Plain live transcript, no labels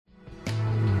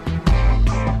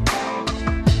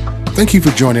Thank you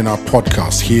for joining our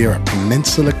podcast here at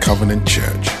Peninsula Covenant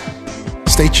Church.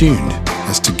 Stay tuned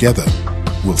as together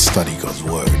we'll study God's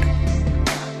Word.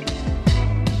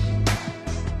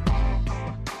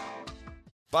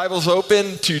 Bible's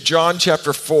open to John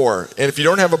chapter 4. And if you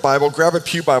don't have a Bible, grab a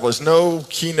pew Bible. There's no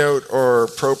keynote or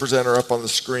pro presenter up on the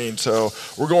screen. So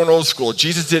we're going old school.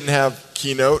 Jesus didn't have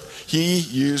keynote. He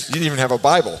didn't even have a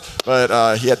Bible,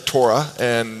 but he had Torah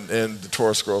and the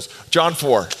Torah scrolls. John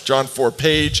 4,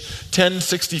 page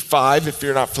 1065, if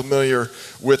you're not familiar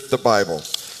with the Bible.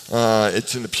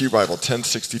 It's in the Pew Bible,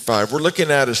 1065. We're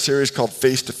looking at a series called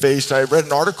Face to Face. I read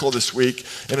an article this week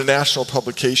in a national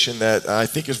publication that I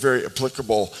think is very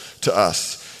applicable to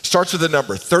us. Starts with the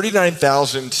number,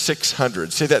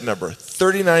 39,600. Say that number,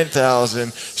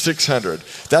 39,600.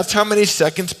 That's how many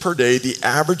seconds per day the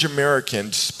average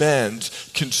American spends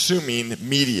consuming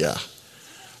media.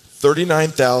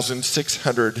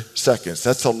 39,600 seconds.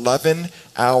 That's 11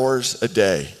 hours a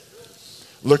day.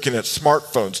 Looking at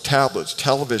smartphones, tablets,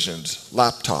 televisions,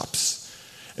 laptops.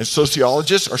 And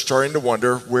sociologists are starting to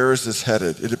wonder, where is this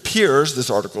headed? It appears, this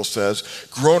article says,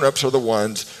 grown-ups are the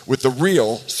ones with the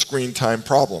real screen time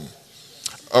problem.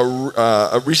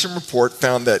 A recent report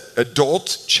found that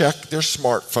adults check their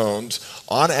smartphones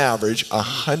on average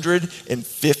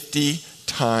 150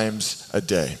 times a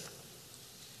day.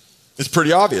 It's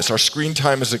pretty obvious. Our screen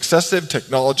time is excessive,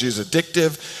 technology is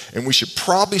addictive, and we should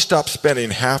probably stop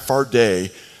spending half our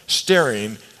day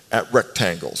staring at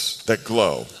rectangles that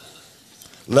glow.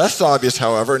 Less obvious,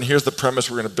 however, and here's the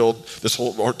premise we're going to build this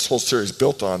whole series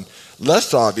built on,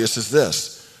 less obvious is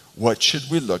this: what should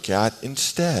we look at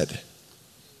instead?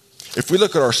 If we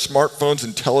look at our smartphones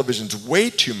and televisions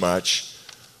way too much,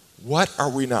 what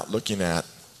are we not looking at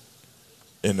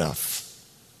enough?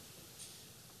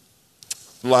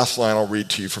 The last line I'll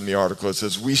read to you from the article, it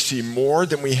says, we see more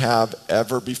than we have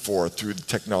ever before through the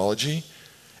technology,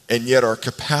 and yet our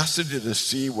capacity to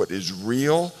see what is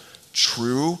real,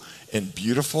 true, and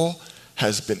beautiful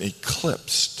has been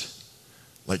eclipsed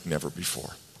like never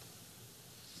before.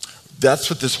 That's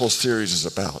what this whole series is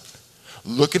about.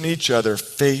 Looking at each other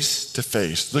face to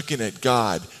face, looking at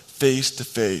God face to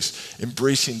face,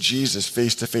 embracing Jesus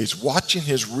face to face, watching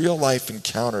his real life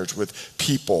encounters with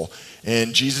people.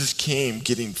 And Jesus came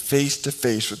getting face to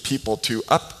face with people to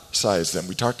upsize them.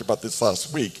 We talked about this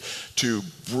last week, to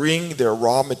bring their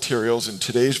raw materials in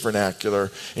today's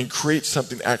vernacular and create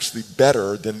something actually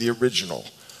better than the original,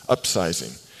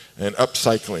 upsizing and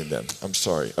upcycling them.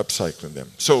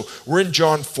 So we're in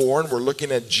John 4 and we're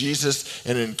looking at Jesus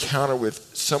and an encounter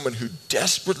with someone who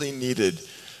desperately needed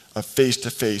a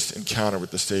face-to-face encounter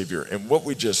with the Savior. And what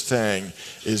we just sang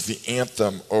is the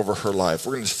anthem over her life.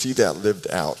 We're going to see that lived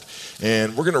out.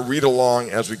 And we're going to read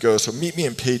along as we go. So meet me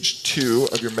on page 2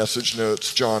 of your message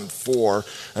notes, John 4.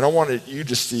 And I wanted you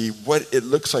to see what it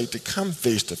looks like to come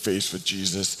face-to-face with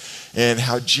Jesus and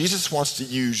how Jesus wants to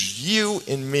use you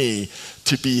and me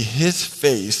to be his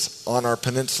face on our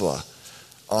peninsula.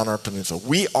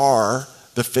 We are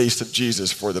the face of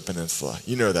Jesus for the peninsula.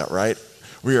 You know that, right?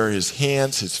 We are his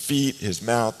hands, his feet, his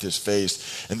mouth, his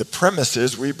face. And the premise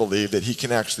is we believe that he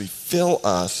can actually fill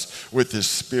us with his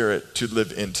Spirit to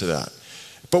live into that.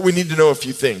 But we need to know a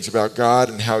few things about God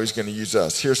and how he's going to use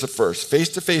us. Here's the first.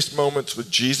 Face-to-face moments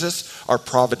with Jesus are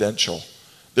providential.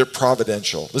 They're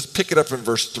providential. Let's pick it up in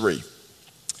verse 3.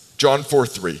 John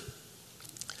 4:3.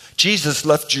 Jesus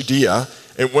left Judea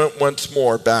and went once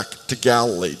more back to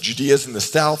Galilee. Judea's in the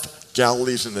south,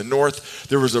 Galilee's in the north.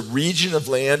 There was a region of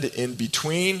land in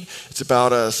between. It's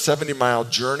about a 70-mile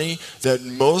journey that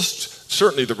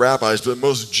certainly the rabbis, but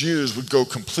most Jews would go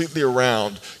completely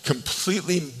around,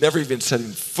 never even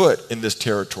setting foot in this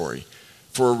territory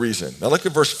for a reason. Now look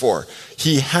at verse 4.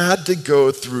 He had to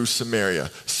go through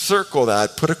Samaria. Circle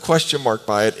that, put a question mark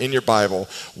by it in your Bible.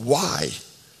 Why?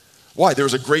 There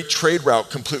was a great trade route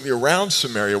completely around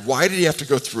Samaria. Why did he have to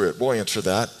go through it? We'll answer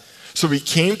that. So he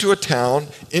came to a town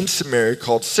in Samaria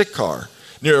called Sychar,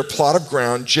 near a plot of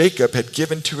ground Jacob had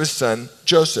given to his son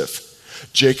Joseph.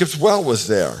 Jacob's well was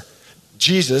there.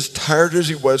 Jesus, tired as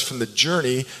he was from the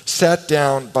journey, sat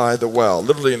down by the well.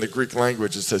 Literally in the Greek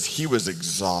language, it says he was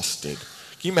exhausted.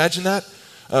 Can you imagine that?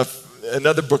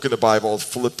 Another book in the Bible,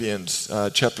 Philippians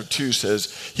chapter 2,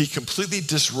 says he completely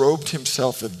disrobed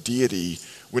himself of deity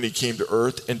when he came to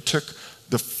earth and took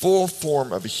the full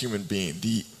form of a human being.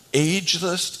 The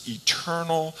ageless,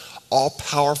 eternal,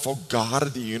 all-powerful God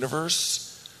of the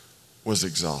universe was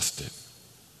exhausted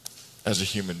as a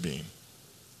human being.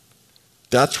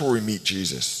 That's where we meet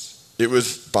Jesus. It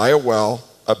was by a well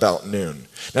about noon.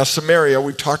 Now, Samaria,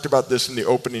 we talked about this in the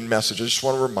opening message. I just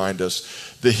want to remind us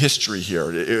the history here.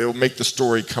 It will make the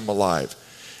story come alive.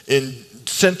 In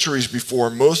centuries before,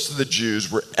 most of the Jews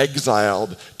were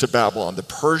exiled to Babylon. The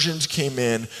Persians came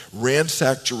in,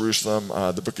 ransacked Jerusalem.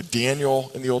 The book of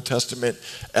Daniel in the Old Testament,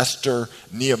 Esther,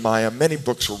 Nehemiah, many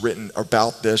books were written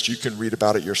about this. You can read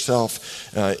about it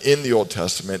yourself in the Old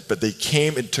Testament. But they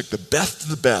came and took the best of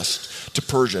the best to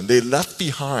Persia. They left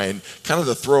behind kind of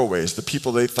the throwaways, the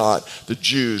people they thought, the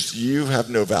Jews, you have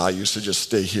no value, so just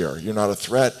stay here. You're not a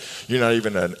threat. You're not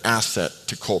even an asset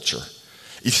to culture.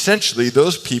 Essentially,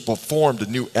 those people formed a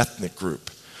new ethnic group.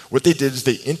 What they did is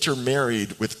they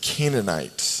intermarried with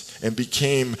Canaanites and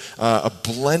became a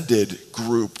blended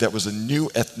group that was a new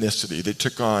ethnicity. They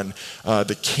took on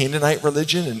the Canaanite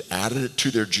religion and added it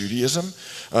to their Judaism.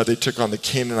 They took on the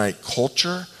Canaanite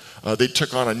culture. They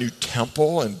took on a new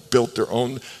temple and built their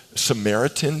own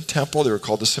Samaritan temple. They were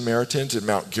called the Samaritans in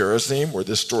Mount Gerizim, where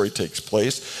this story takes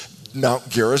place. Mount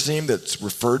Gerizim that's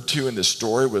referred to in this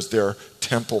story was their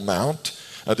Temple Mount.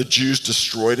 The Jews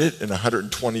destroyed it in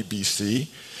 120 BC.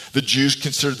 The Jews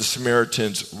considered the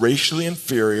Samaritans racially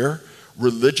inferior,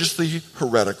 religiously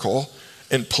heretical,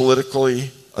 and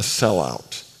politically a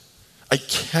sellout. I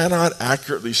cannot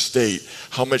accurately state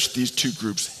how much these two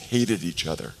groups hated each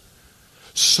other.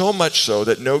 So much so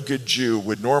that no good Jew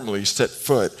would normally set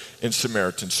foot in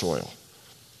Samaritan soil.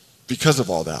 Because of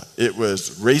all that. It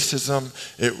was racism,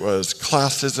 it was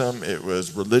classism, it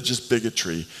was religious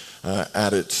bigotry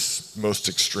at its most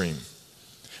extreme.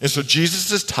 And so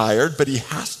Jesus is tired, but he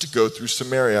has to go through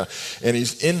Samaria. And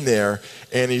he's in there,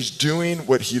 and he's doing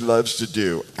what he loves to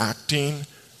do, acting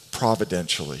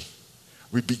providentially.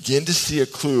 We begin to see a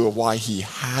clue of why he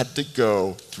had to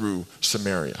go through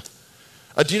Samaria.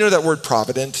 Do you know that word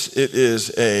providence? It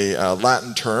is a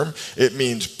Latin term. It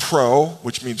means pro,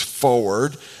 which means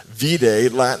forward.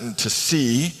 Vide, Latin to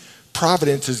see.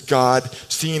 Providence is God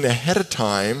seeing ahead of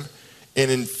time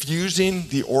and infusing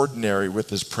the ordinary with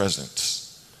his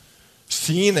presence.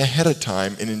 Seeing ahead of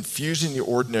time and infusing the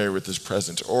ordinary with his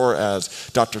presence. Or as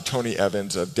Dr. Tony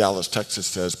Evans of Dallas, Texas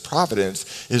says,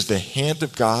 providence is the hand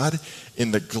of God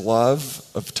in the glove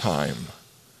of time.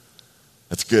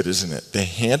 That's good, isn't it? The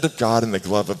hand of God in the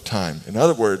glove of time. In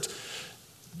other words,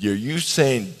 are you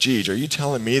saying, geez, are you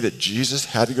telling me that Jesus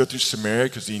had to go through Samaria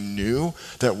because he knew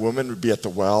that woman would be at the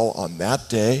well on that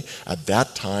day, at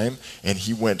that time, and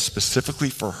he went specifically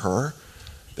for her?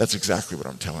 That's exactly what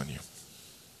I'm telling you.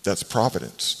 That's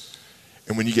providence.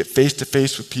 And when you get face to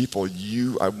face with people,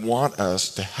 I want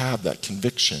us to have that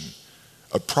conviction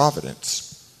of providence.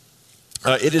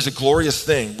 It is a glorious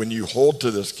thing when you hold to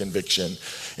this conviction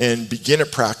and begin a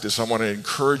practice. I want to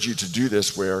encourage you to do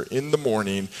this, where in the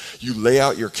morning you lay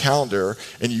out your calendar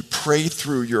and you pray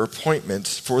through your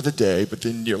appointments for the day, but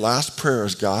then your last prayer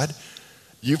is, God,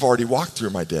 you've already walked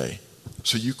through my day,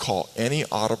 so you call any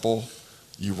audible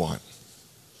you want.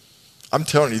 I'm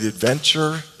telling you, the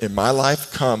adventure in my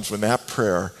life comes when that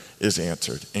prayer is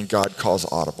answered and God calls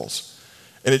audibles.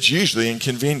 And it's usually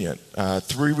inconvenient.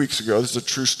 3 weeks ago, this is a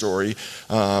true story,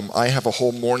 I have a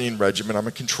whole morning regimen. I'm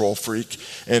a control freak.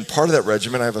 And part of that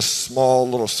regimen, I have a small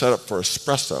little setup for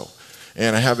espresso.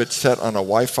 And I have it set on a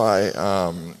Wi-Fi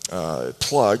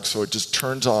plug, so it just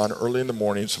turns on early in the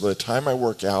morning. So by the time I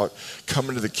work out, come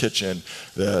into the kitchen,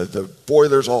 the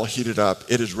boiler's all heated up.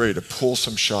 It is ready to pull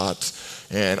some shots.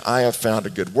 And I have found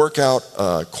a good workout,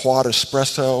 a quad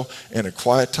espresso, and a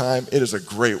quiet time. It is a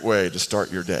great way to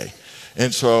start your day.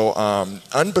 And so,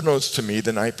 unbeknownst to me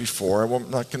the night before,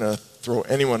 I'm not going to throw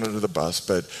anyone under the bus,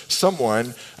 but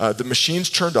someone, the machine's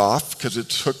turned off because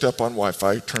it's hooked up on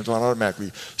Wi-Fi, it turns on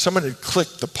automatically. Someone had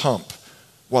clicked the pump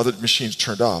while the machine's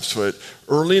turned off. So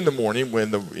early in the morning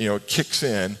when it kicks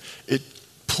in, it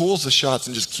pulls the shots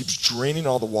and just keeps draining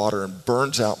all the water and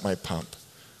burns out my pump.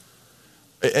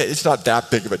 It's not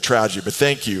that big of a tragedy, but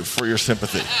thank you for your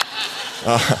sympathy.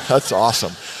 That's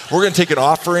awesome. We're going to take an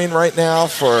offering right now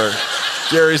for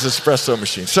Gary's espresso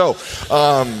machine. So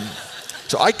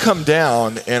I come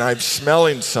down and I'm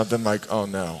smelling something like, oh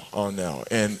no.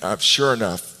 And sure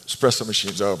enough, espresso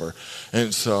machine's over.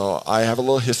 And so I have a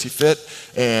little hissy fit,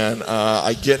 and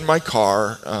I get in my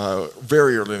car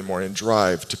very early in the morning and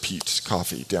drive to Pete's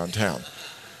Coffee downtown.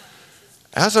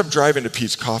 As I'm driving to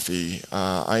Pete's Coffee,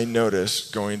 I notice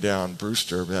going down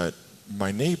Brewster that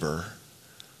my neighbor,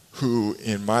 who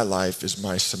in my life is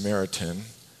my Samaritan,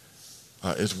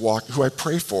 who I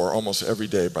pray for almost every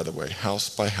day, by the way,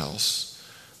 house by house.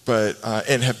 But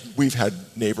we've had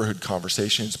neighborhood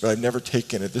conversations, but I've never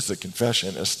taken it, this is a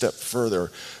confession, a step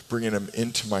further, bringing him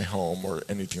into my home or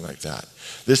anything like that.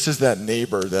 This is that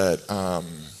neighbor that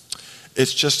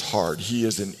it's just hard. He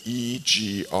is an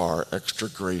EGR, extra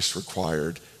grace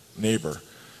required neighbor.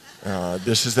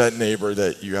 This is that neighbor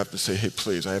that you have to say, hey,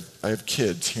 please, I have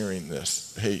kids hearing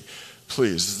this. Hey,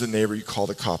 please, this is the neighbor you call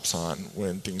the cops on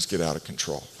when things get out of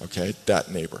control, okay?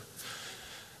 That neighbor.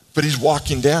 But he's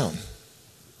walking down.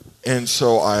 And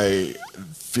so I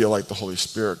feel like the Holy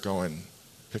Spirit going,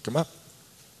 pick him up.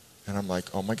 And I'm like,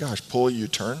 oh my gosh, pull a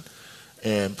U-turn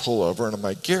and pull over. And I'm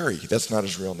like, Gary, that's not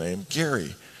his real name,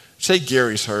 Gary. Say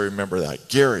Gary so I remember that.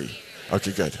 Gary.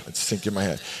 Okay, good. Let's sink in my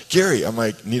head. Gary, I'm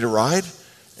like, need a ride?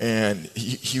 And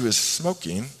he was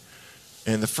smoking.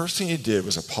 And the first thing he did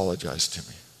was apologize to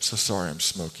me. So sorry, I'm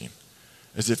smoking.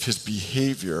 As if his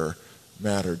behavior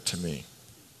mattered to me.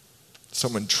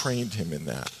 Someone trained him in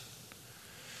that.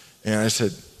 And I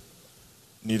said,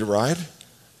 need a ride?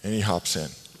 And he hops in.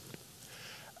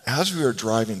 As we were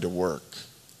driving to work,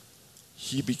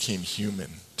 he became human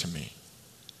to me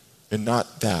and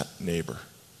not that neighbor.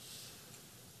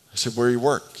 I said, where do you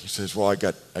work? He says, well,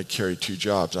 I carry 2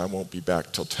 jobs. I won't be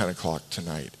back till 10 o'clock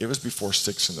tonight. It was before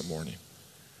 6 in the morning.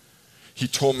 He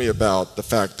told me about the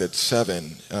fact that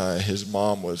 7, his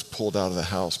mom was pulled out of the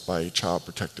house by Child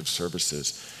Protective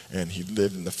Services, and he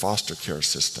lived in the foster care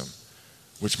system,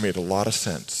 which made a lot of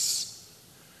sense.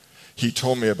 He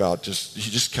told me about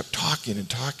he just kept talking and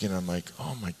talking. I'm like,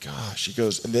 oh my gosh. He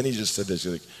goes, and then he just said this,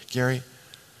 he's like, Gary,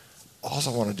 all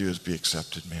I want to do is be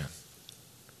accepted, man.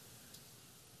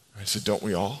 I said, don't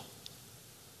we all?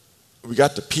 We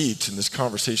got to Pete's and this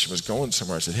conversation was going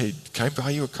somewhere. I said, hey, can I buy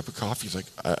you a cup of coffee? He's like,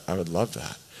 I would love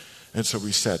that. And so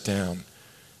we sat down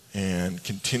and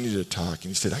continued to talk. And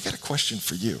he said, I got a question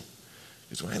for you.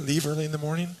 He goes, when I leave early in the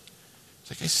morning,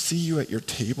 he's like, I see you at your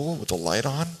table with the light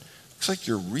on. Looks like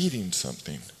you're reading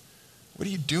something. What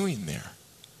are you doing there?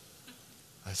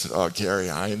 I said, oh, Gary,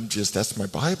 that's my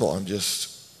Bible. I'm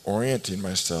just orienting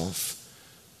myself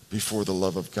before the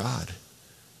love of God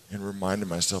and reminding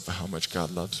myself of how much God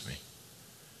loves me.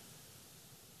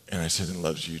 And I said, and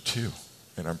loves you too.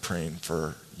 And I'm praying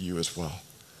for you as well.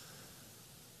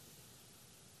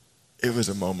 It was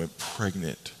a moment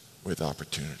pregnant with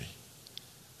opportunity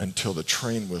until the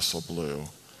train whistle blew.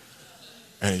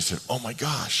 And he said, oh my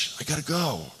gosh, I gotta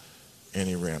go. And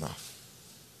he ran off.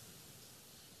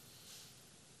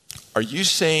 Are you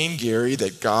saying, Gary,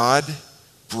 that God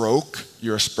broke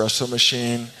your espresso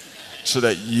machine so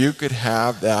that you could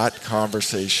have that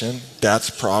conversation? That's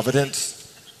providence?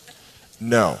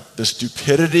 No. The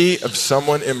stupidity of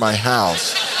someone in my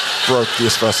house broke the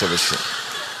espresso machine.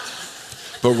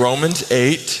 But Romans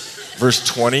 8, verse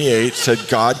 28 said,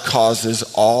 God causes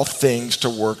all things to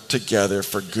work together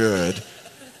for good.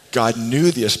 God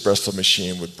knew the espresso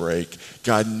machine would break.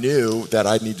 God knew that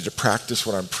I needed to practice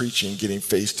what I'm preaching, getting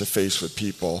face to face with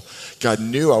people. God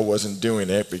knew I wasn't doing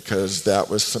it because that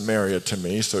was Samaria to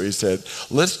me. So he said,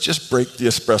 let's just break the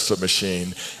espresso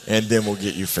machine and then we'll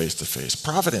get you face to face.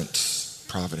 Providence.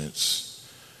 Providence.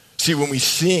 See, when we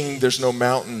sing, there's no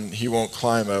mountain he won't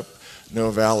climb up, no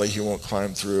valley he won't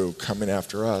climb through coming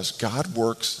after us. God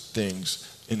works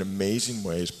things in amazing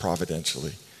ways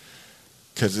providentially,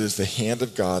 because it is the hand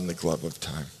of God in the glove of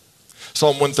time.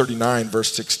 Psalm 139,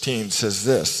 verse 16 says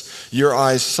this, your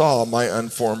eyes saw my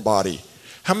unformed body.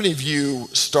 How many of you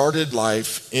started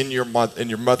life in your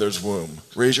mother's womb?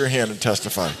 Raise your hand and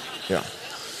testify. Yeah.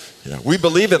 We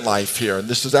believe in life here, and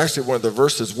this is actually one of the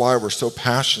verses why we're so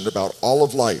passionate about all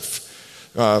of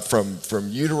life, from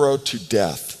utero to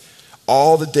death.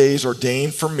 All the days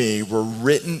ordained for me were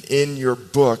written in your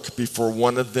book before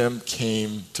one of them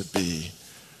came to be.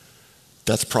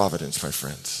 That's providence, my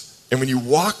friends. And when you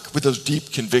walk with those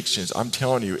deep convictions, I'm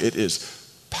telling you, it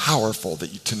is powerful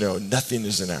to know nothing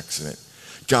is an accident.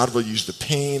 God will use the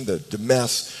pain, the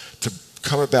mess to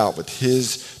come about with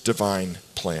his divine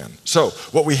plan. So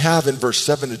what we have in verse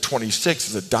 7 to 26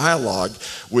 is a dialogue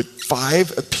with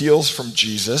 5 appeals from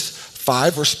Jesus,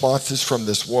 5 responses from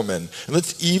this woman. And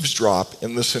let's eavesdrop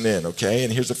and listen in, okay?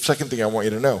 And here's the second thing I want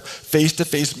you to know.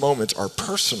 Face-to-face moments are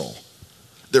personal.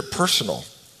 They're personal.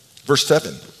 Verse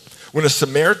 7, when a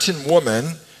Samaritan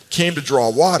woman came to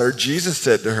draw water, Jesus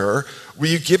said to her, will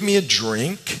you give me a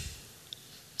drink?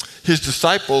 His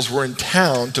disciples were in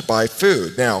town to buy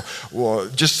food. Now,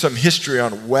 just some history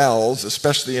on wells,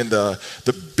 especially in the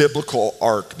biblical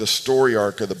arc, the story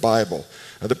arc of the Bible.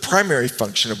 The primary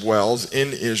function of wells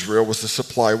in Israel was to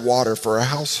supply water for a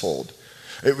household.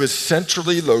 It was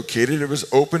centrally located, it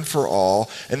was open for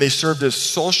all, and they served as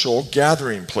social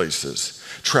gathering places.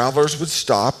 Travelers would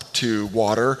stop to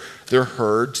water their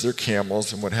herds, their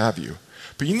camels, and what have you.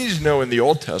 But you need to know in the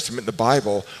Old Testament, in the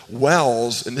Bible,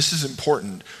 wells, and this is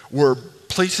important, were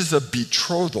places of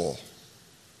betrothal.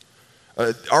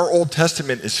 Our Old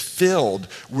Testament is filled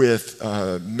with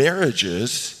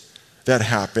marriages that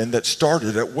happened that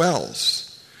started at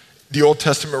wells. The Old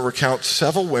Testament recounts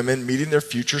several women meeting their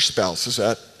future spouses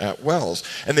at wells.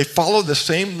 And they follow the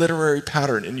same literary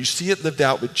pattern, and you see it lived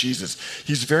out with Jesus.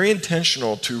 He's very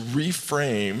intentional to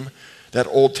reframe that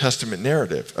Old Testament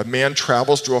narrative. A man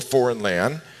travels to a foreign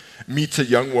land, meets a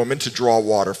young woman to draw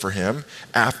water for him.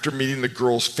 After meeting the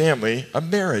girl's family, a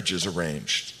marriage is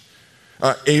arranged.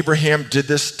 Abraham did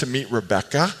this to meet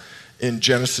Rebekah in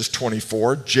Genesis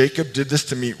 24. Jacob did this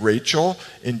to meet Rachel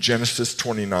in Genesis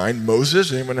 29.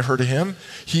 Moses, anyone heard of him?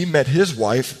 He met his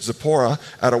wife, Zipporah,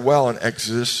 at a well in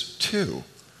Exodus 2.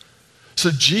 So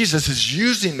Jesus is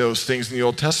using those things in the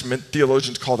Old Testament.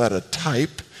 Theologians call that a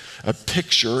type, a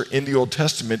picture in the Old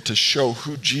Testament to show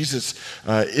who Jesus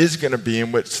is going to be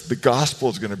and what the gospel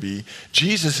is going to be.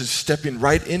 Jesus is stepping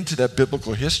right into that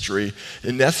biblical history,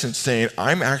 in essence saying,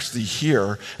 I'm actually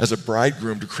here as a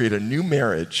bridegroom to create a new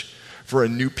marriage for a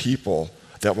new people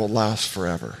that will last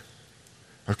forever.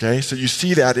 Okay, so you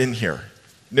see that in here.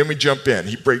 And then we jump in.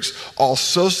 He breaks all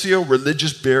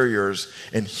socio-religious barriers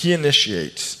and he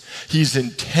initiates. He's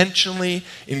intentionally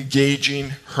engaging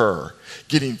her,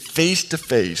 getting face to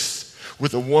face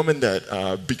with a woman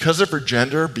that because of her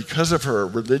gender, because of her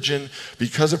religion,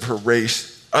 because of her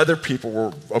race, other people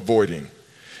were avoiding,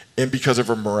 and because of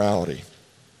her morality.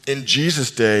 In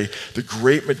Jesus' day, the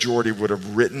great majority would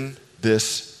have written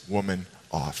this woman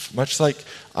off, much like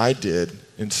I did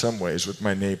in some ways with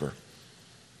my neighbor.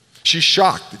 She's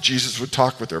shocked that Jesus would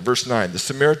talk with her. Verse 9, the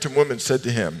Samaritan woman said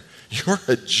to him, "You're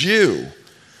a Jew.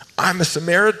 I'm a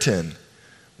Samaritan.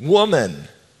 Woman,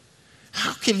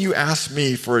 how can you ask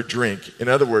me for a drink?" In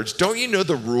other words, don't you know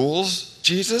the rules,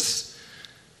 Jesus?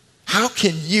 How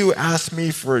can you ask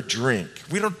me for a drink?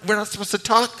 We're not supposed to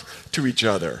talk to each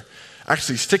other.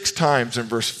 Actually, 6 times in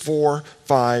verse 4,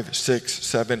 5, 6,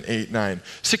 7, 8, 9.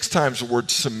 6 times the word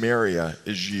Samaria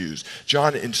is used.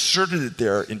 John inserted it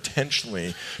there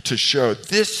intentionally to show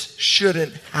this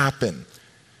shouldn't happen.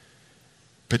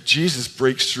 But Jesus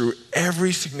breaks through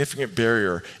every significant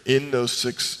barrier in those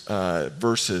 6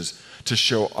 verses to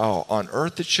show, on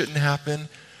earth it shouldn't happen,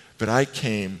 but I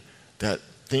came that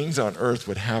things on earth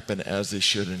would happen as they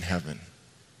should in heaven.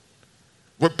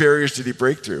 What barriers did he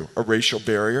break through? A racial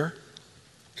barrier,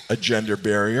 a gender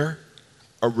barrier,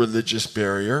 a religious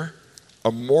barrier,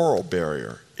 a moral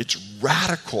barrier. It's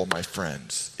radical, my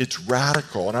friends. It's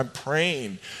radical. And I'm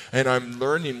praying and I'm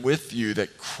learning with you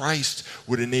that Christ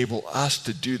would enable us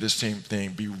to do the same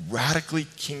thing, be radically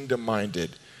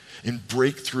kingdom-minded and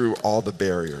break through all the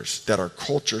barriers that our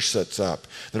culture sets up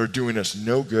that are doing us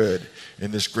no good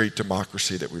in this great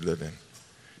democracy that we live in.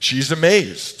 She's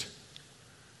amazed.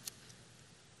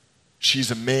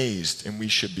 She's amazed, and we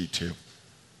should be too.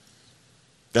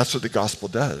 That's what the gospel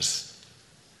does.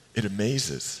 It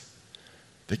amazes.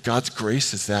 That God's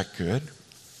grace is that good.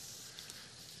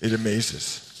 It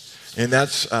amazes. And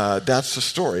that's the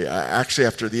story. Actually,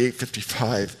 after the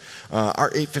 8:55,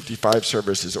 our 8:55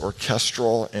 service is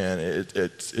orchestral, and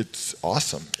it's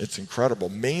awesome. It's incredible.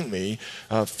 Mainly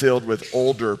filled with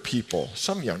older people.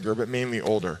 Some younger, but mainly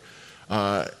older.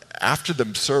 After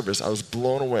the service, I was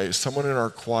blown away. Someone in our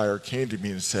choir came to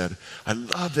me and said, "I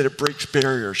love that it breaks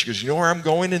barriers." She goes, "You know where I'm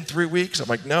going in 3 weeks?" I'm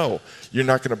like, "No, you're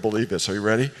not going to believe this. Are you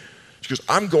ready?" She goes,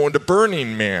 "I'm going to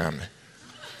Burning Man."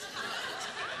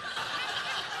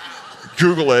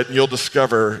 Google it and you'll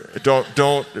discover,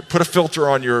 don't put a filter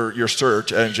on your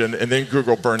search engine and then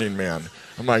Google Burning Man.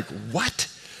 I'm like, "What?"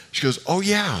 She goes, "Oh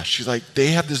yeah." She's like,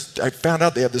 I found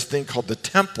out they have this thing called the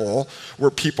temple where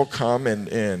people come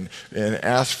and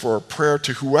ask for a prayer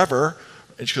to whoever.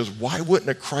 And she goes, "Why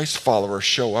wouldn't a Christ follower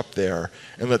show up there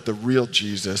and let the real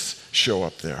Jesus show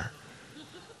up there?"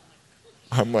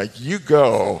 I'm like, "You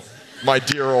go, my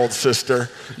dear old sister.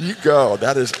 You go."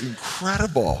 That is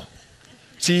incredible.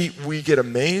 See, we get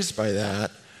amazed by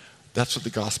that. That's what the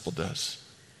gospel does.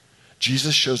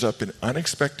 Jesus shows up in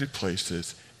unexpected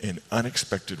places, in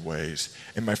unexpected ways.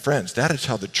 And my friends, that is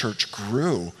how the church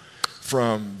grew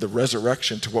from the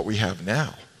resurrection to what we have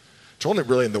now. It's only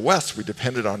really in the West we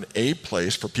depended on a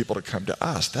place for people to come to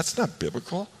us. That's not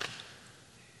biblical.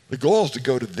 The goal is to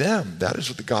go to them. That is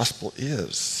what the gospel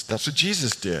is. That's what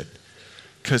Jesus did.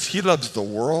 Because he loves the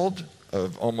world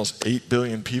of almost 8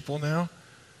 billion people now,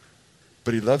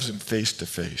 but he loves them face to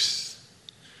face.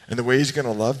 And the way he's going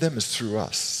to love them is through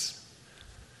us.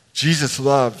 Jesus'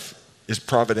 love is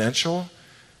providential.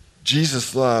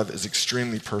 Jesus' love is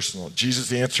extremely personal.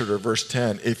 Jesus answered her, verse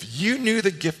 10, "If you knew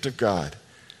the gift of God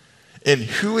and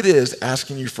who it is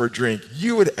asking you for a drink,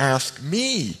 you would ask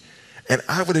me, and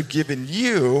I would have given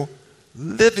you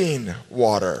living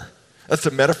water." That's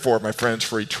a metaphor, my friends,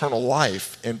 for eternal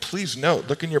life. And please note,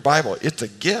 look in your Bible, it's a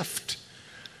gift.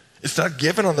 It's not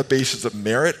given on the basis of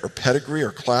merit or pedigree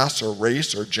or class or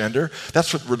race or gender.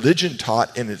 That's what religion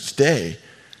taught in its day.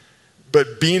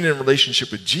 But being in a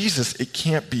relationship with Jesus, it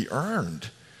can't be earned.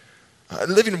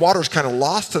 Living water is kind of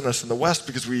lost on us in the West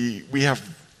because we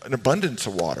have an abundance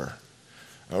of water.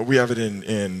 We have it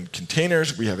in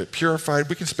containers. We have it purified.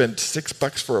 We can spend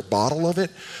 $6 for a bottle of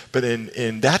it. But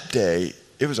in that day,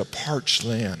 it was a parched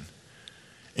land.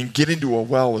 And getting to a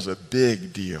well was a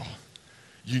big deal.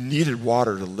 You needed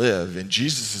water to live. And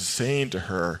Jesus is saying to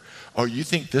her, oh, you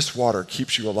think this water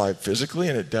keeps you alive physically?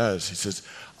 And it does. He says,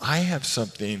 I have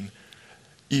something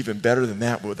even better than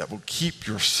that will keep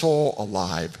your soul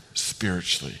alive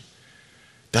spiritually.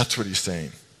 That's what he's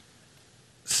saying.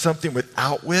 Something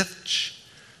without which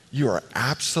you are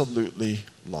absolutely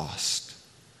lost.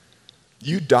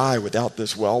 You die without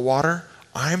this well water.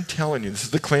 I'm telling you, this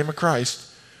is the claim of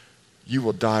Christ, you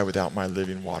will die without my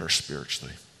living water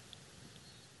spiritually.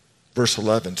 Verse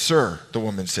 11, sir, the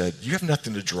woman said, you have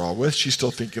nothing to draw with. She's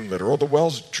still thinking literal. The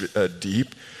well's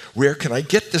deep. Where can I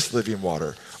get this living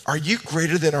water? Are you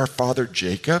greater than our father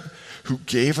Jacob, who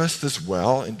gave us this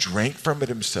well and drank from it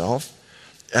himself,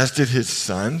 as did his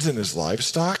sons and his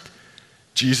livestock?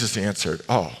 Jesus answered,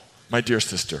 oh, my dear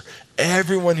sister,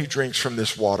 everyone who drinks from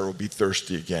this water will be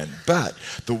thirsty again. But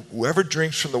whoever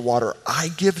drinks from the water I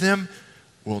give them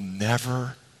will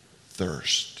never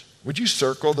thirst. Would you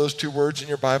circle those two words in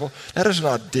your Bible? That is an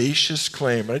audacious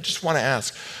claim. And I just want to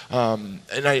ask,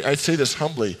 and I say this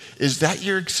humbly, is that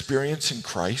your experience in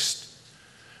Christ?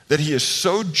 That he is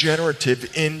so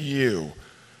generative in you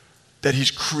that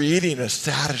he's creating a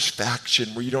satisfaction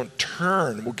where you don't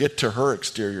turn, we'll get to her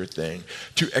exterior thing,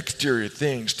 to exterior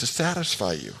things to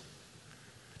satisfy you.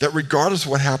 That regardless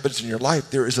of what happens in your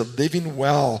life, there is a living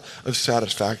well of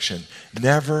satisfaction.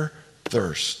 Never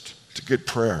thirst. It's a good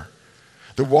prayer.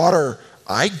 The water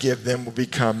I give them will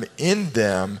become in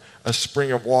them a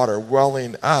spring of water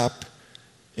welling up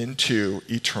into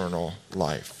eternal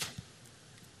life.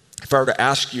 If I were to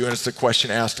ask you, and it's the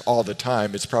question asked all the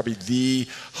time, it's probably the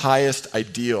highest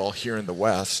ideal here in the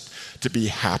West to be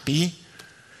happy.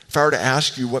 If I were to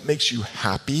ask you what makes you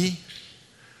happy,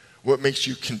 what makes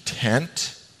you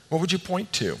content, what would you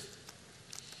point to?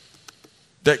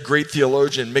 That great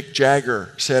theologian Mick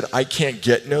Jagger said, I can't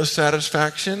get no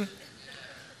satisfaction.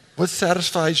 What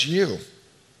satisfies you?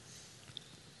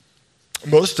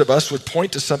 Most of us would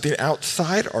point to something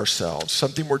outside ourselves,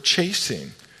 something we're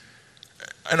chasing.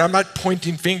 And I'm not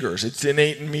pointing fingers. It's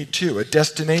innate in me too. A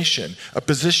destination, a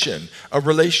position, a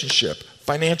relationship,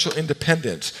 financial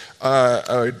independence,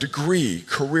 a degree,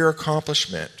 career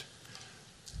accomplishment.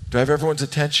 Do I have everyone's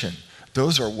attention?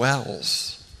 Those are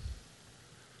wells.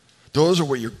 Those are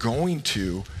what you're going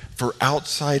to for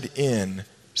outside in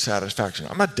satisfaction.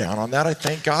 I'm not down on that. I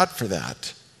thank God for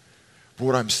that. But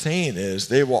what I'm saying is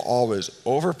they will always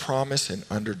overpromise and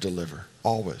underdeliver.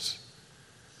 Always.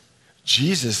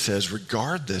 Jesus says,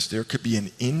 regardless, there could be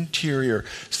an interior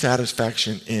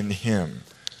satisfaction in him.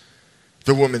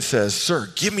 The woman says, sir,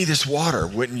 give me this water.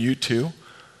 Wouldn't you too?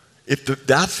 If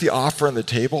that's the offer on the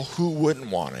table, who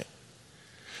wouldn't want it?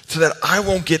 So that I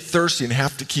won't get thirsty and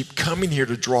have to keep coming here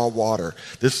to draw water.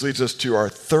 This leads us to our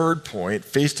third point.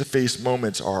 Face-to-face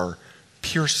moments are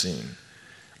piercing.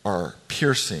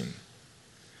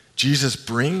 Jesus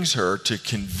brings her to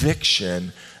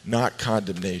conviction, not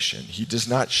condemnation. He does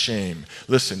not shame.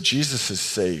 Listen, Jesus is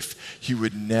safe. He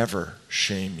would never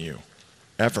shame you,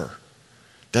 ever.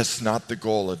 That's not the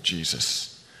goal of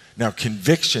Jesus. Now,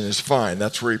 conviction is fine.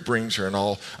 That's where he brings her, and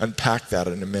I'll unpack that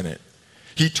in a minute.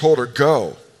 He told her,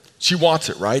 go. She wants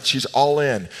it, right? She's all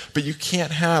in. But you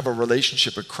can't have a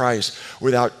relationship with Christ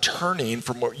without turning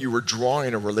from what you were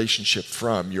drawing a relationship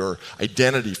from, your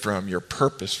identity from, your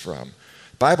purpose from.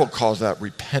 The Bible calls that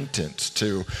repentance,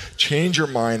 to change your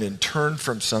mind and turn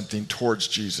from something towards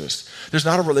Jesus. There's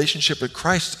not a relationship with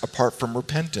Christ apart from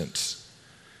repentance.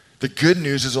 The good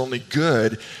news is only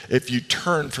good if you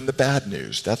turn from the bad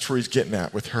news. That's where he's getting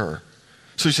at with her.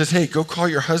 So he says, hey, go call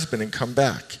your husband and come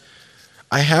back.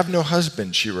 I have no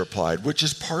husband, she replied, which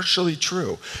is partially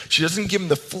true. She doesn't give him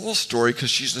the full story because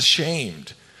she's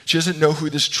ashamed. She doesn't know who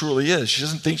this truly is. She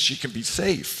doesn't think she can be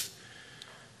safe.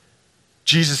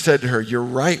 Jesus said to her, you're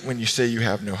right when you say you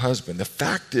have no husband. The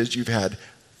fact is you've had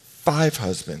 5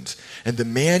 husbands, and the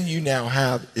man you now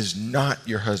have is not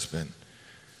your husband.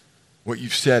 What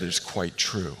you've said is quite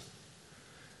true.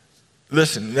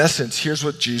 Listen, in essence, here's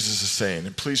what Jesus is saying,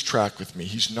 and please track with me.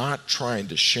 He's not trying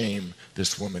to shame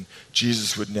this woman.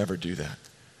 Jesus would never do that.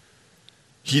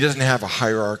 He doesn't have a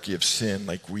hierarchy of sin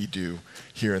like we do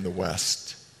here in the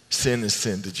West. Sin is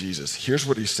sin to Jesus. Here's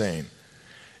what he's saying.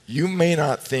 You may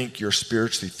not think you're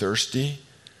spiritually thirsty,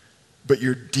 but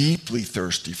you're deeply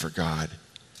thirsty for God.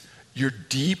 You're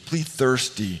deeply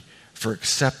thirsty for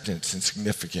acceptance and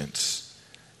significance.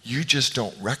 You just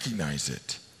don't recognize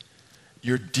it.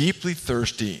 You're deeply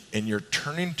thirsty and you're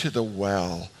turning to the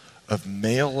well of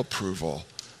male approval,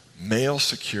 male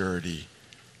security,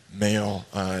 male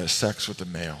sex with a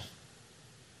male.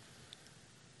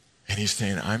 And he's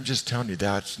saying, I'm just telling you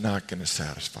that's not going to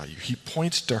satisfy you. He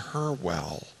points to her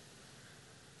well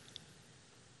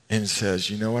and says,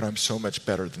 you know what, I'm so much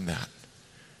better than that.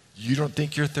 You don't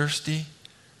think you're thirsty?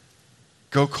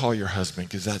 Go call your husband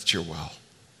because that's your well.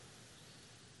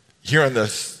 Here on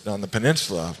the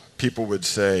peninsula, people would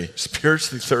say,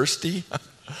 spiritually thirsty?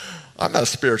 I'm not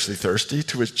spiritually thirsty,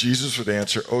 to which Jesus would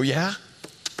answer, oh yeah?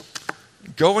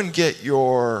 Go and get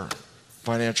your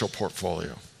financial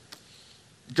portfolio.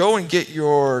 Go and get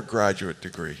your graduate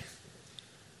degree.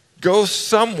 Go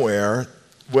somewhere,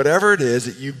 whatever it is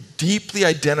that you've deeply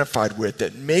identified with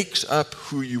that makes up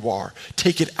who you are.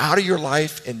 Take it out of your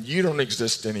life and you don't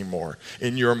exist anymore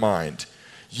in your mind.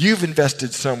 You've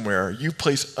invested somewhere. You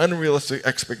place unrealistic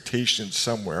expectations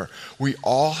somewhere. We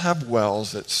all have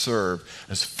wells that serve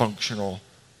as functional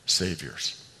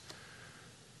saviors.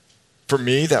 For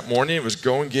me, that morning, it was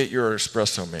go and get your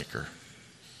espresso maker.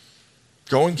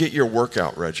 Go and get your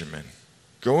workout regimen.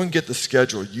 Go and get the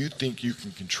schedule you think you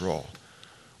can control.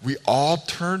 We all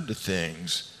turn to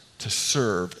things to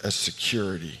serve as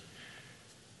security.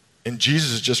 And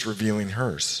Jesus is just revealing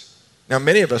hers. Now,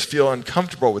 many of us feel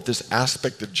uncomfortable with this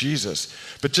aspect of Jesus,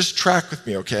 but just track with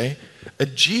me, okay? A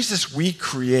Jesus we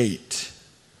create,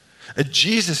 a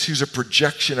Jesus who's a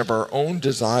projection of our own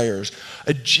desires,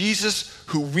 a Jesus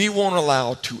who we won't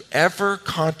allow to ever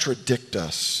contradict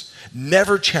us,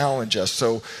 never challenge us.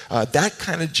 So that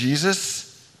kind of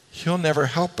Jesus, he'll never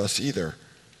help us either.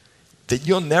 That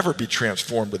you'll never be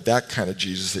transformed with that kind of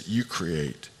Jesus that you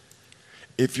create.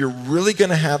 If you're really going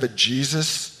to have a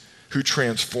Jesus who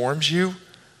transforms you,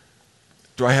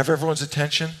 do I have everyone's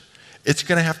attention? It's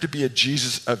going to have to be a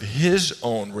Jesus of his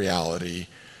own reality,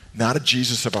 not a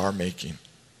Jesus of our making.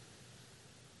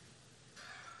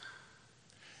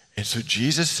 And so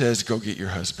Jesus says, go get your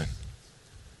husband.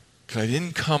 Because I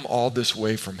didn't come all this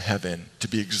way from heaven to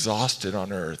be exhausted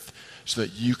on earth so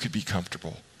that you could be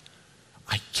comfortable.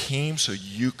 I came so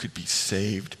you could be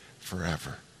saved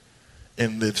forever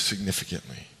and live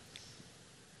significantly.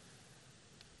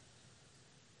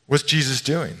 What's Jesus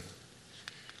doing?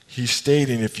 He's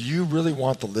stating, if you really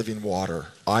want the living water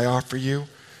I offer you,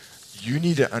 you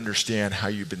need to understand how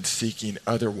you've been seeking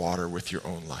other water with your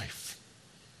own life.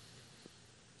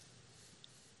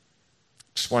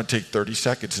 Just want to take 30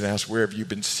 seconds and ask, where have you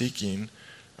been seeking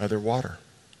other water?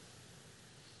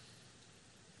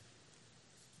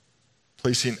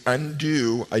 Placing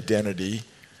undue identity,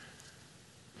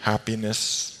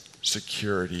 happiness,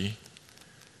 security.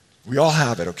 We all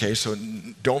have it, okay? So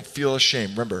don't feel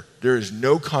ashamed. Remember, there is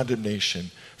no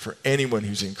condemnation for anyone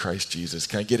who's in Christ Jesus.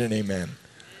 Can I get an amen?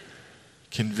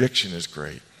 Conviction is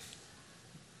great.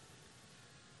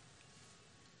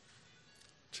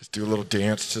 Just do a little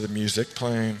dance to the music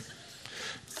playing.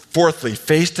 Fourthly,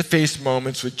 face-to-face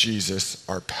moments with Jesus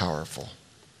are powerful.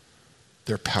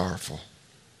 They're powerful.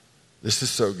 This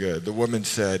is so good. The woman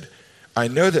said, I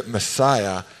know that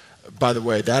Messiah, by the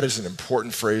way, that is an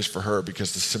important phrase for her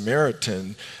because the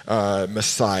Samaritan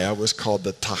Messiah was called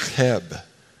the Tacheb.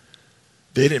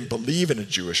 They didn't believe in a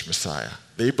Jewish Messiah.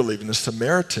 They believed in the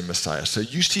Samaritan Messiah. So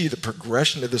you see the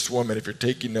progression of this woman if you're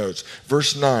taking notes.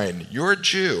 Verse 9, you're a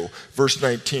Jew. Verse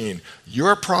 19,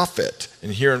 you're a prophet.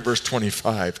 And here in verse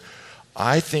 25,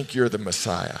 I think you're the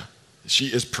Messiah. She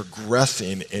is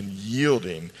progressing and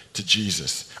yielding to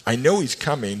Jesus. I know he's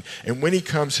coming, and when he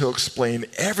comes, he'll explain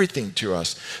everything to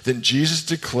us. Then Jesus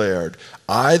declared,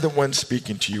 I, the one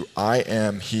speaking to you, I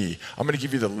am he. I'm going to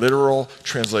give you the literal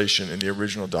translation in the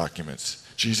original documents.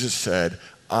 Jesus said,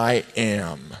 I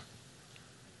am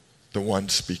the one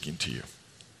speaking to you.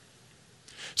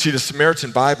 See, the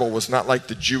Samaritan Bible was not like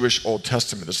the Jewish Old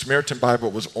Testament. The Samaritan Bible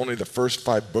was only the first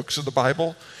 5 books of the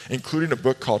Bible, including a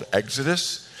book called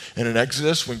Exodus. And in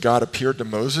Exodus, when God appeared to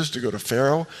Moses to go to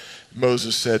Pharaoh,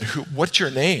 Moses said, what's your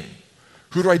name?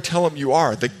 Who do I tell him you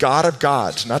are? The God of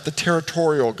gods, not the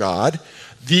territorial God,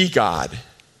 the God.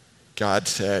 God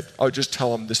said, oh, just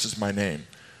tell him this is my name.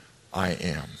 I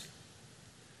am.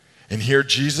 And here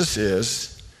Jesus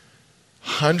is,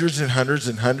 hundreds and hundreds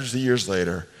and hundreds of years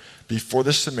later, before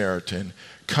the Samaritan,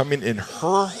 coming in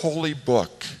her holy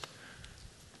book,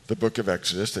 the book of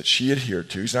Exodus that she adhered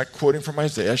to. He's not quoting from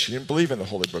Isaiah. She didn't believe in the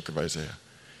holy book of Isaiah.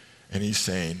 And he's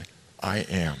saying, I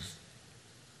am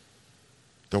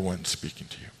the one speaking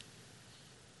to you.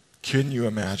 Can you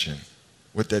imagine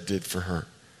what that did for her?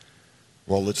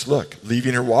 Well, let's look.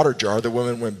 Leaving her water jar, the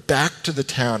woman went back to the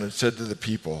town and said to the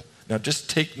people, now just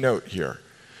take note here.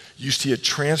 You see a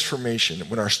transformation.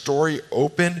 When our story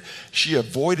opened, she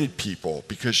avoided people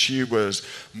because she was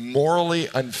morally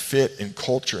unfit in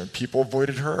culture, and people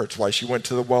avoided her. It's why she went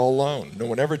to the well alone. No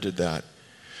one ever did that.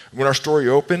 When our story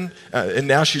opened, and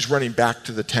now she's running back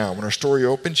to the town. When our story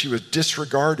opened, she was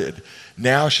disregarded.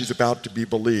 Now she's about to be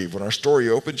believed. When our story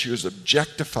opened, she was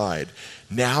objectified.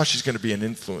 Now she's going to be an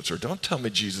influencer. Don't tell me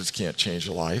Jesus can't change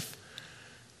a life.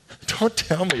 Don't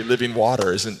tell me living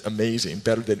water isn't amazing,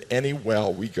 better than any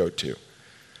well we go to.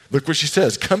 Look what she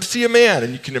says, come see a man.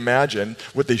 And you can imagine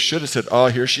what they should have said. Oh,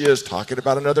 here she is talking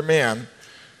about another man.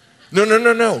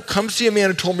 No. Come see a man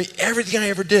who told me everything I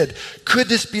ever did. Could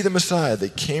this be the Messiah? They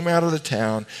came out of the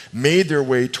town, made their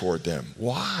way toward them.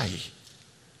 Why?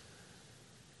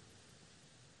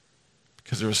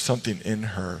 Because there was something in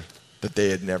her that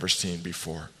they had never seen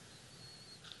before.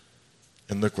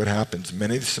 And look what happens.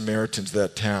 Many of the Samaritans of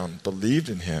that town believed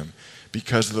in him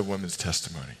because of the woman's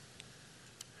testimony.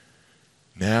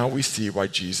 Now we see why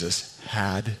Jesus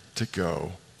had to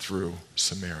go through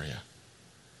Samaria.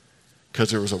 Because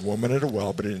there was a woman at a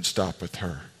well, but it didn't stop with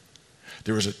her.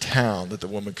 There was a town that the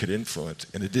woman could influence,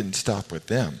 and it didn't stop with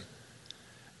them.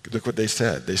 Look what they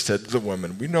said. They said to the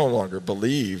woman, we no longer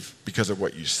believe because of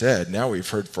what you said. Now we've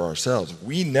heard for ourselves.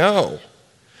 We know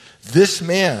this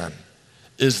man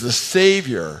is the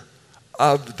Savior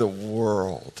of the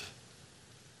world.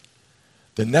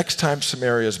 The next time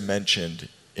Samaria is mentioned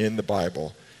in the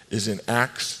Bible is in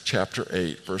Acts chapter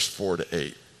 8, verse 4 to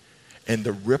 8. And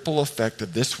the ripple effect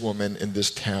of this woman in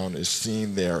this town is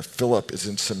seen there. Philip is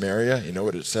in Samaria. You know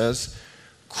what it says?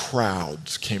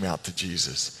 Crowds came out to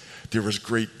Jesus. There was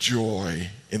great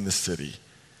joy in the city.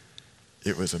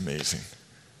 It was amazing.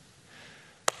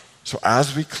 So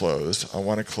as we close, I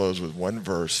want to close with one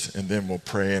verse, and then we'll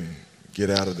pray and get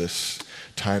out of this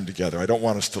time together. I don't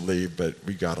want us to leave, but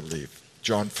we got to leave.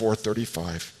 John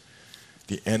 4:35,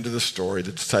 the end of the story.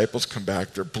 The disciples come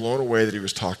back. They're blown away that he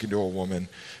was talking to a woman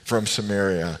from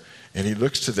Samaria, and he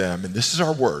looks to them, and this is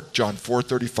our word, John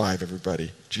 4:35,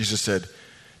 everybody. Jesus said,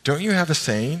 don't you have a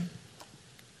saying?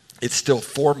 It's still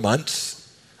 4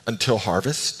 months until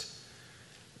harvest.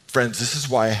 Friends, this is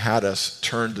why I had us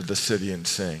turn to the city and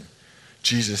sing.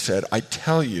 Jesus said, I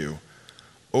tell you,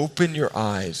 open your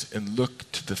eyes and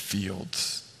look to the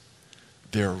fields.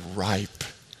 They're ripe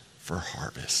for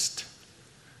harvest.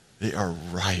 They are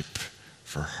ripe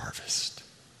for harvest.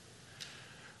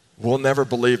 We'll never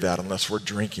believe that unless we're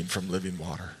drinking from living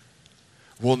water.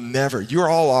 We'll never, you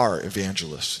all are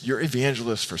evangelists. You're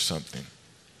evangelists for something.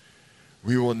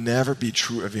 We will never be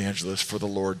true evangelists for the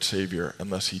Lord Savior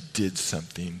unless he did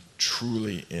something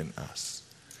truly in us.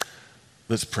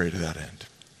 Let's pray to that end.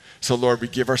 So Lord, we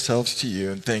give ourselves to you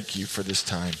and thank you for this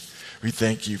time. We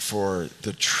thank you for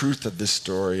the truth of this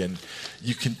story, and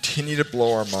you continue to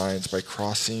blow our minds by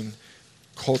crossing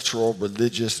cultural,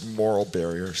 religious, moral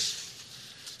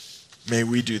barriers. May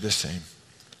we do the same.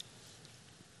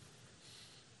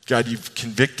 God, you've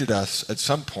convicted us at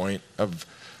some point of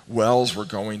wells we're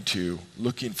going to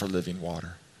looking for living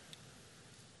water.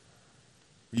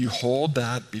 You hold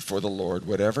that before the Lord,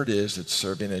 whatever it is that's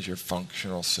serving as your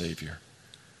functional Savior.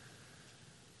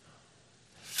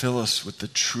 Fill us with the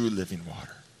true living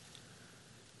water.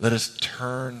 Let us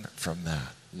turn from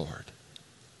that, Lord,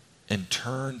 and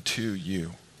turn to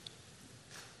you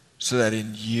so that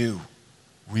in you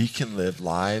we can live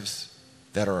lives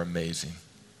that are amazing.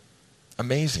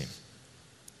 Amazing.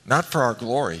 Not for our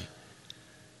glory,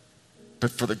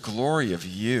 but for the glory of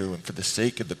you and for the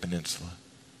sake of the peninsula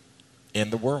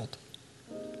and the world.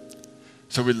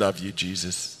 So we love you,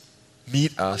 Jesus.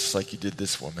 Meet us like you did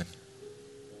this woman.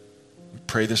 We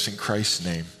pray this in Christ's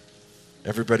name.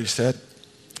 Everybody said,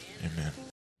 amen.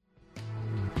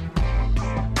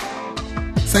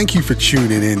 Thank you for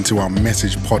tuning in to our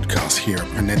message podcast here at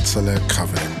Peninsula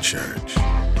Covenant Church.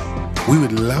 We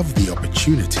would love the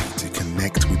opportunity to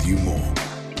connect with you more.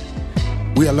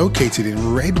 We are located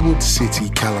in Redwood City,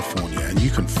 California, and you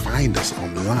can find us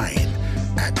online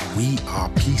at wearepcc.com.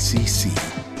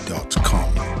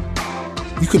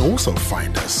 You can also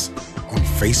find us on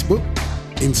Facebook,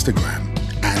 Instagram,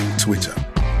 and Twitter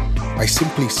by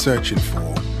simply searching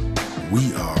for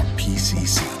We Are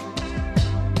PCC.